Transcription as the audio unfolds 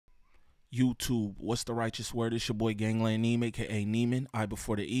YouTube. What's the righteous word? It's your boy Gangland Neem, aka Neiman. I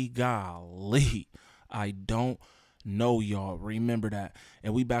before the E. Golly, I don't know, y'all. Remember that.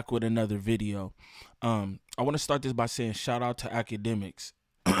 And we back with another video. I want to start this by saying shout out to Akademiks.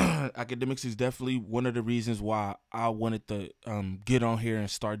 Akademiks is definitely one of the reasons why I wanted to get on here and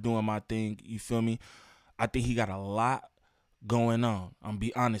start doing my thing. You feel me? I think he got a lot going on. I'm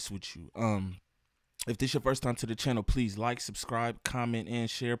be honest with you. If this is your first time to the channel, please like, subscribe, comment, and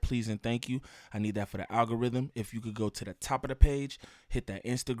share, please and thank you. I need that for the algorithm. If you could go to the top of the page, hit that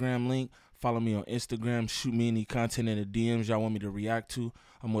Instagram link, follow me on Instagram, shoot me any content in the DMs y'all want me to react to.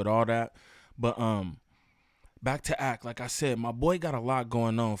 I'm with all that. But back to Ak. Like I said, my boy got a lot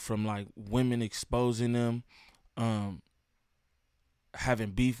going on, from like women exposing him,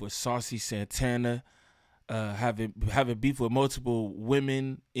 having beef with Saucy Santana, having beef with multiple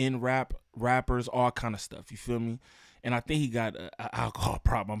women in rappers, all kind of stuff. You feel me? And I think he got an alcohol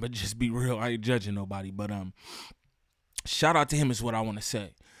problem. But just be real, I ain't judging nobody. But shout out to him is what I want to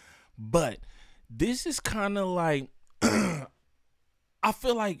say. But this is kind of like I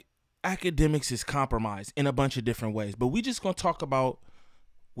feel like Akademiks is compromised in a bunch of different ways. But we just gonna talk about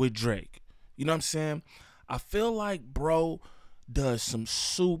with Drake. You know what I'm saying? I feel like bro does some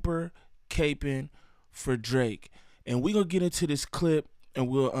super caping for Drake, and we gonna get into this clip and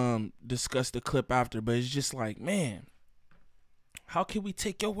we'll discuss the clip after. But it's just like, man, how can we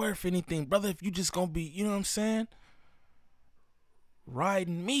take your word for anything, brother, if you just gonna be, you know what I'm saying,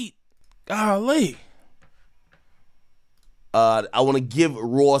 riding meat? Golly. I want to give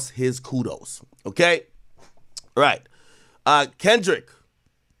Ross his kudos, okay? All right. Kendrick,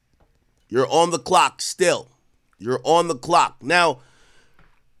 you're on the clock still. You're on the clock. Now,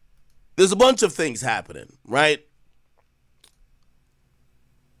 there's a bunch of things happening, right?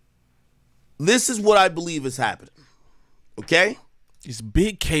 This is what I believe is happening, okay? It's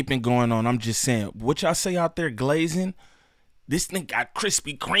big caping going on. I'm just saying. What y'all say out there, glazing? This thing got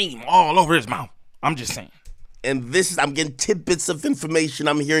Krispy Kreme all over his mouth. I'm just saying. And this is, I'm getting tidbits of information.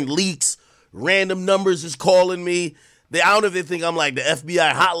 I'm hearing leaks. Random numbers is calling me. I don't know if they think I'm like the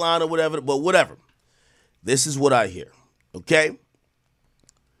FBI hotline or whatever, but whatever. This is what I hear, okay?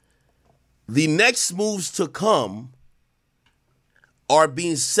 The next moves to come are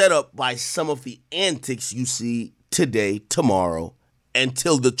being set up by some of the antics you see today, tomorrow,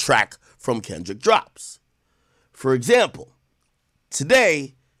 until the track from Kendrick drops. For example,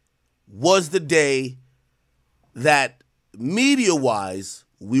 today was the day that media-wise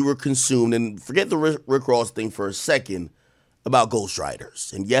we were consumed, and forget the Rick Ross thing for a second, about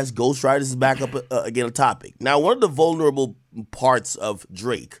ghostwriters. And yes, ghostwriters is back up again a topic. Now, one of the vulnerable parts of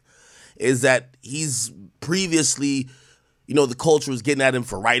Drake is that he's previously, you know, the culture was getting at him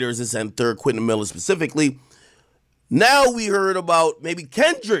for writers, this and third, Quentin Miller specifically. Now we heard about maybe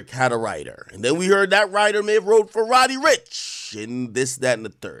Kendrick had a writer, and then we heard that writer may have wrote for Roddy Ricch, and this, that, and the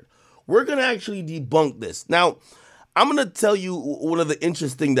third. We're going to actually debunk this. Now, I'm going to tell you one of the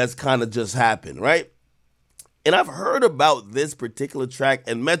interesting that's kind of just happened, right? And I've heard about this particular track,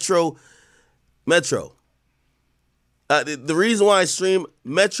 and Metro, the reason why I stream,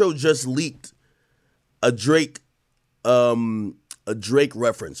 Metro just leaked a Drake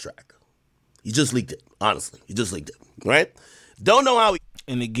reference track. He just leaked it, honestly. He just leaked it, right? Don't know how he...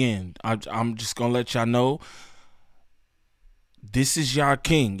 And again, I'm just going to let y'all know, this is y'all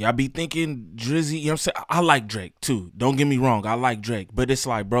king. Y'all be thinking Drizzy, you know what I'm saying? I like Drake too. Don't get me wrong. I like Drake. But it's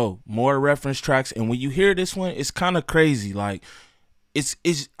like, bro, more reference tracks. And when you hear this one, it's kind of crazy. Like,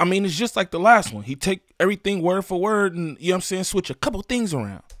 I mean, it's just like the last one. He take everything word for word and, you know what I'm saying, switch a couple things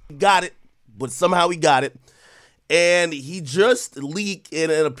around. Got it. But somehow he got it. And he just leaked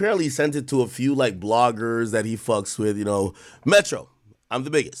and apparently sent it to a few like bloggers that he fucks with, you know. Metro, I'm the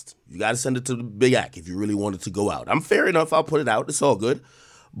biggest. You got to send it to the big act if you really want it to go out. I'm fair enough. I'll put it out. It's all good.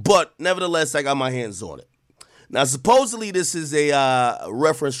 But nevertheless, I got my hands on it. Now, supposedly, this is a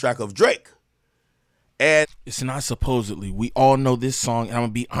reference track of Drake. And it's not supposedly. We all know this song. And I'm going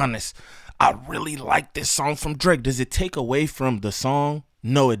to be honest. I really like this song from Drake. Does it take away from the song?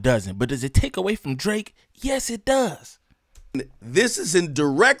 No, it doesn't. But does it take away from Drake? Yes, it does. This is in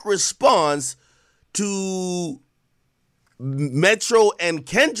direct response to Metro and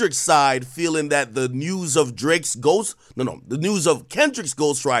Kendrick's side feeling that the news of the news of Kendrick's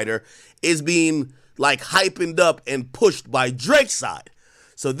ghostwriter is being like hypened up and pushed by Drake's side.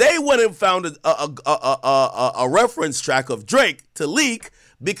 So they went and found a reference track of Drake to leak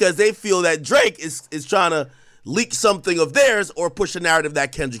because they feel that Drake is trying to leak something of theirs or push a narrative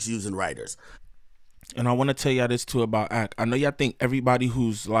that Kendrick's using writers. And I want to tell y'all this too about Ak. I know y'all think everybody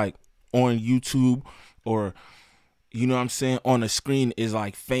who's like on YouTube or you know what I'm saying, on a screen is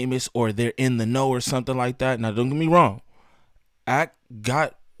like famous or they're in the know or something like that. Now, don't get me wrong. Act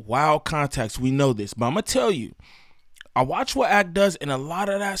got wild contacts. We know this. But I'm going to tell you, I watch what Act does, and a lot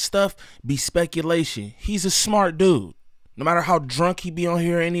of that stuff be speculation. He's a smart dude. No matter how drunk he be on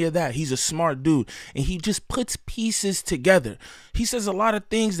here or any of that, he's a smart dude. And he just puts pieces together. He says a lot of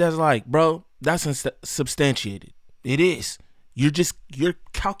things that's like, bro, that's unsubstantiated. It is. You're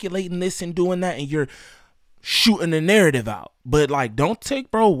calculating this and doing that, and you're shooting the narrative out. But like, don't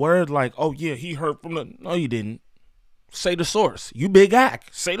take bro word like, oh yeah, he heard from the, no you didn't. Say the source. You big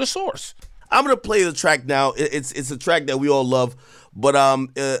Act. Say the source. I'm gonna play the track now. It's a track that we all love, but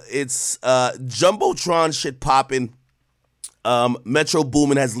it's Jumbotron shit popping. Metro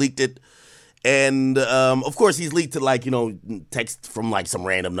Boomin has leaked it, and of course he's leaked it like, you know, text from like some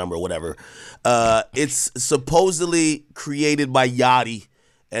random number or whatever. It's supposedly created by Yachty,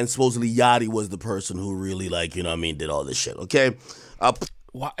 and supposedly Yachty was the person who really, like, you know what I mean, did all this shit. Okay.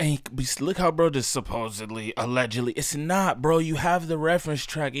 Why ain't, look how bro just supposedly, allegedly. It's not, bro. You have the reference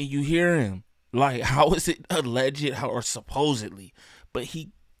track and you hear him. Like, how is it alleged or supposedly? But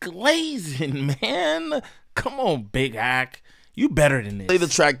he glazing, man. Come on, big Act. You better than this. Play the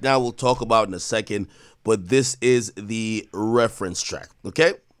track now. We'll talk about it in a second. But this is the reference track,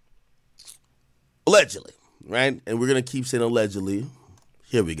 okay? Allegedly, right? And we're going to keep saying allegedly.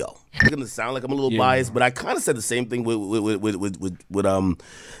 Here we go. It's gonna sound like I'm a little biased, but I kind of said the same thing with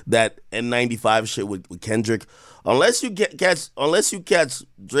that N95 shit with Kendrick. Unless you catch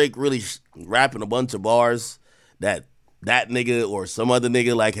Drake really rapping a bunch of bars that nigga or some other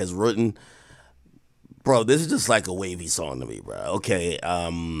nigga like has written, bro, this is just like a wavy song to me, bro. Okay,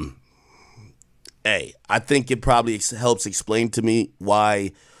 hey, I think it probably helps explain to me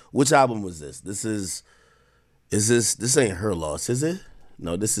why. Which album was this? This ain't Her Loss, is it?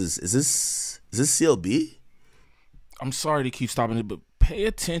 No, is this CLB? I'm sorry to keep stopping it, but pay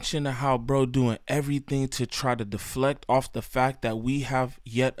attention to how bro doing everything to try to deflect off the fact that we have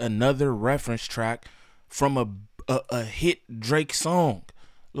yet another reference track from a hit Drake song.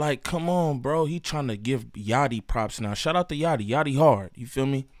 Like, come on, bro. He trying to give Yachty props now. Shout out to Yachty. Yachty hard. You feel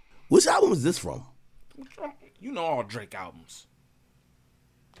me? Which album is this from? You know all Drake albums.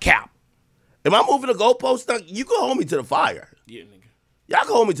 Cap. Am I moving the goalpost? You can hold me to the fire. Yeah, nigga. Y'all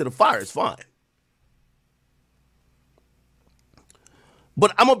can hold me to the fire. It's fine.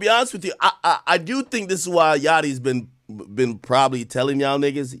 But I'm gonna be honest with you. I do think this is why Yachty's been probably telling y'all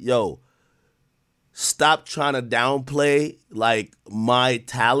niggas, yo, stop trying to downplay like my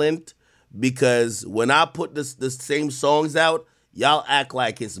talent, because when I put the same songs out, y'all act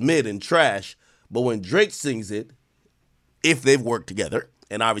like it's mid and trash. But when Drake sings it, if they've worked together,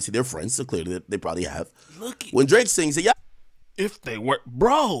 and obviously they're friends, so clearly they probably have. When Drake sings it, y'all. If they work,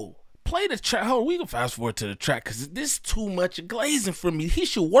 bro, play the track. Hold on, we can fast forward to the track because this is too much glazing for me. He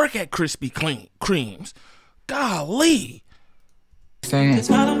should work at Krispy Kremes. Golly.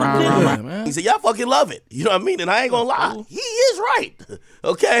 Man. He said, y'all fucking love it. You know what I mean? And I ain't gonna lie. He is right.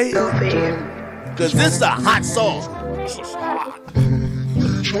 Okay? Because this is a hot song.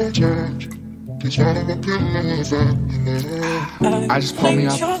 I just pulled me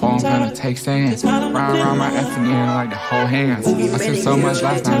off the phone, gonna take stands. Round my effing in like the whole hands. I said so much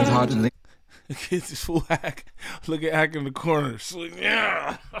last time, it's hard to leave. It's this fool Hack. Look at Hack in the corner. So,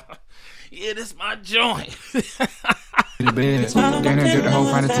 yeah. Yeah, this my joint. The bed. Then I did the whole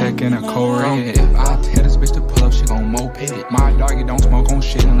find attack in a cold red. I tell this bitch to pull up, she gon' moped. My doggy don't smoke on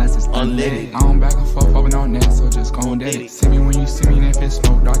shit unless it's unleaded. I don't back and forth over no net, so just gon' dead it. See me when you see me, and if it's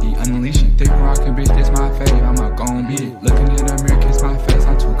smoke, doggy, unleash it. Thick rockin' bitch, this my fave, I'ma gon' beat it. Looking in the mirror, kiss my face,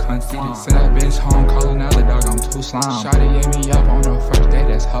 I'm too conceited. Send that bitch home, call another dog, I'm too slime. Shawty gave me up on the first day,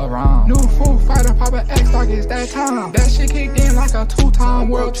 that's her round. New fool fighter, pop a X, dog, it's that time. That shit kicked in like a two-time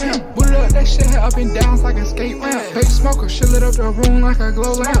world champ. Booted up, that shit up and down like a skate ramp. Fake smoker, shit lit up the room like a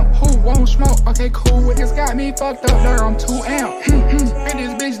glow lamp. Who won't smoke? Okay, cool, it just got me fucked up there, I'm too amped. And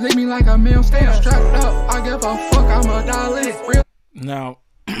this bitch leave me like a meal stamp. Strapped up, I give a fuck, I'm a dollar. Now,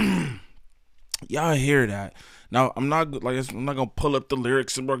 y'all hear that. Now, I'm not gonna pull up the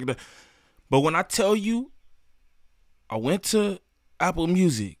lyrics and work it out. But when I tell you, I went to Apple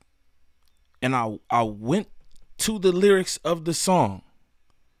Music and I went to the lyrics of the song.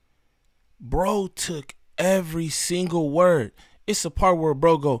 Bro took every single word. It's a part where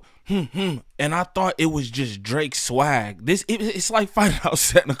bro go, and I thought it was just Drake's swag. It's like finding out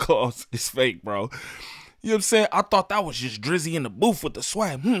Santa Claus is fake, bro. You know what I'm saying? I thought that was just Drizzy in the booth with the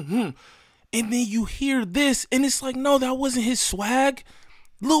swag. And then you hear this, and it's like, no, that wasn't his swag.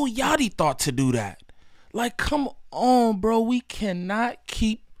 Lil Yachty thought to do that. Like, come on, bro. We cannot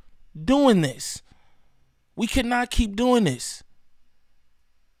keep doing this. We cannot keep doing this.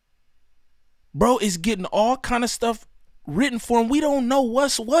 Bro is getting all kind of stuff written for him. We don't know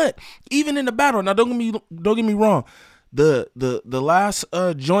what's what. Even in the battle. Now, don't get me wrong. The last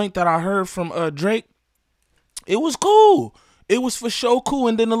joint that I heard from Drake, it was cool. It was for sure cool.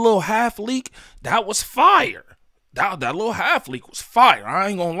 And then the little half leak, that was fire. That little half leak was fire. I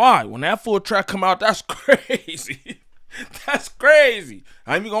ain't gonna lie. When that full track come out, that's crazy. That's crazy.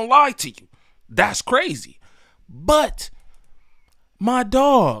 I ain't even gonna lie to you. That's crazy. But my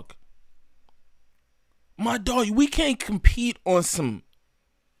dog, we can't compete on some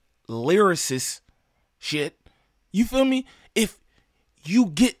lyricist shit. You feel me? If you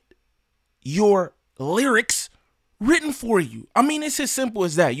get your lyrics written for you. I mean, it's as simple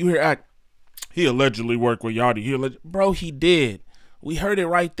as that. You hear he allegedly worked with Yachty. Bro, he did. We heard it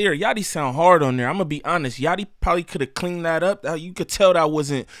right there. Yachty sound hard on there. I'm going to be honest. Yachty probably could have cleaned that up. You could tell that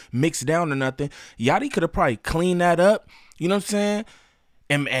wasn't mixed down or nothing. Yachty could have probably cleaned that up. You know what I'm saying?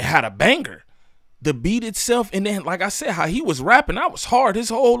 And had a banger. The beat itself, and then, like I said, how he was rapping, that was hard. His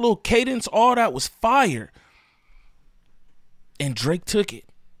whole little cadence, all that was fire. And Drake took it.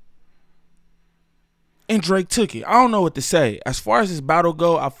 I don't know what to say. As far as this battle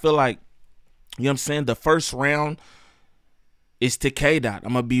go, I feel like, you know what I'm saying, the first round is to K-Dot.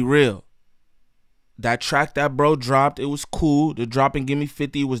 I'm going to be real. That track that bro dropped, it was cool. The drop and Give Me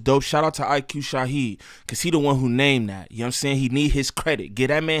 50 was dope. Shout out to IQ Shaheed, because he the one who named that. You know what I'm saying? He need his credit. Give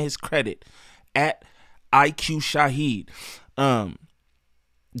that man his credit. At IQ Shaheed.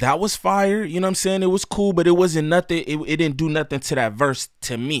 That was fire. You know what I'm saying? It was cool, but it wasn't nothing. It didn't do nothing to that verse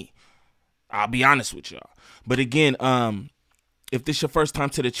to me. I'll be honest with y'all. But again, if this your first time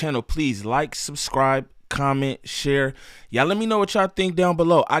to the channel, please like, subscribe, comment, share. Y'all let me know what y'all think down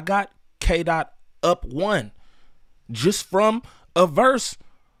below. I got K-Dot up 1 just from a verse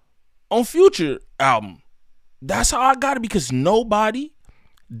on Future album. That's how I got it, because nobody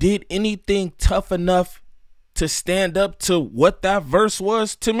did anything tough enough to stand up to what that verse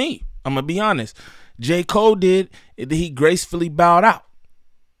was to me. I'm going to be honest. J. Cole did, and he gracefully bowed out.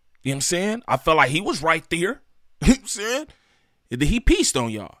 You know what I'm saying? I felt like he was right there. You know what I'm saying? He pieced on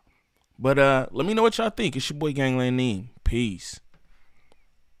y'all. But let me know what y'all think. It's your boy Gangland Neem. Peace.